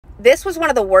This was one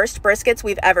of the worst briskets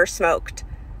we've ever smoked.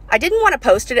 I didn't want to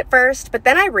post it at first, but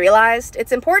then I realized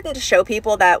it's important to show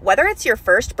people that whether it's your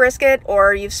first brisket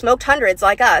or you've smoked hundreds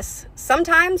like us,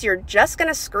 sometimes you're just going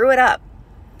to screw it up.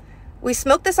 We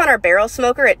smoked this on our barrel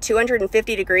smoker at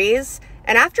 250 degrees,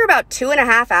 and after about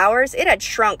 2.5 hours, it had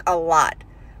shrunk a lot.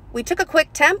 We took a quick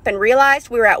temp and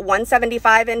realized we were at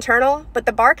 175 internal, but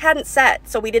the bark hadn't set,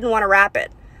 so we didn't want to wrap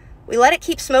it. We let it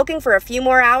keep smoking for a few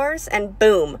more hours, and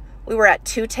boom, we were at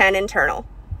 210 internal.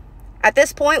 At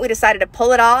this point, we decided to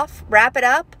pull it off, wrap it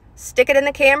up, stick it in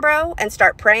the Cambro, and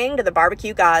start praying to the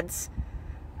barbecue gods.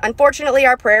 Unfortunately,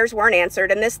 our prayers weren't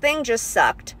answered, and this thing just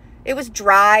sucked. It was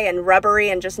dry and rubbery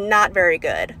and just not very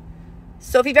good.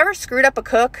 So if you've ever screwed up a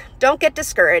cook, don't get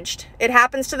discouraged. It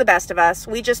happens to the best of us.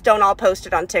 We just don't all post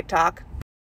it on TikTok.